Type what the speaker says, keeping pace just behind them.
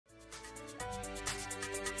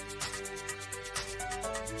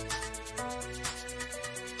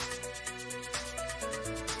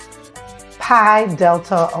Pi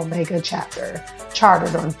Delta Omega chapter,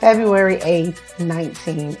 chartered on February 8,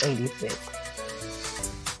 1986.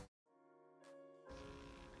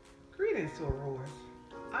 Greetings to Auroras.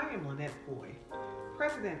 I am Lynette Boyd,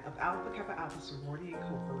 President of Alpha Kappa Alpha Sorority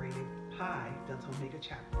Incorporated Pi Delta Omega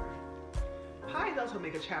chapter. Pi Delta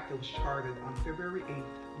Omega chapter was chartered on February 8,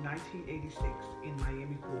 1986 in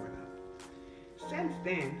Miami, Florida. Since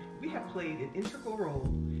then, we have played an integral role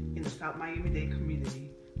in the South Miami-Dade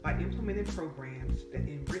community by implementing programs that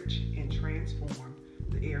enrich and transform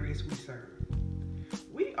the areas we serve.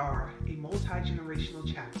 We are a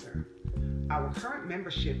multi-generational chapter. Our current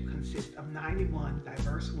membership consists of 91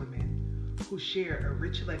 diverse women who share a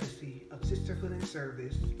rich legacy of sisterhood and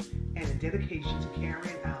service and a dedication to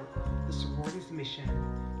carrying out the sorority's mission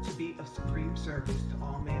to be of supreme service to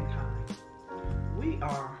all mankind. We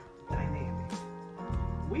are dynamic.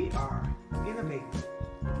 We are innovative.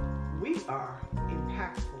 We are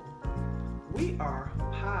impactful. We are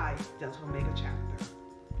Pi Delta Omega chapter.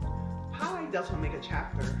 Pi Delta Omega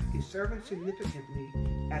chapter is serving significantly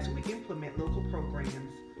as we implement local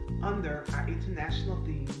programs under our international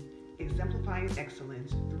theme, exemplifying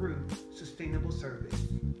excellence through sustainable service.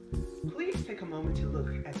 Please take a moment to look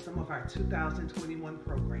at some of our 2021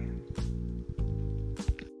 programs.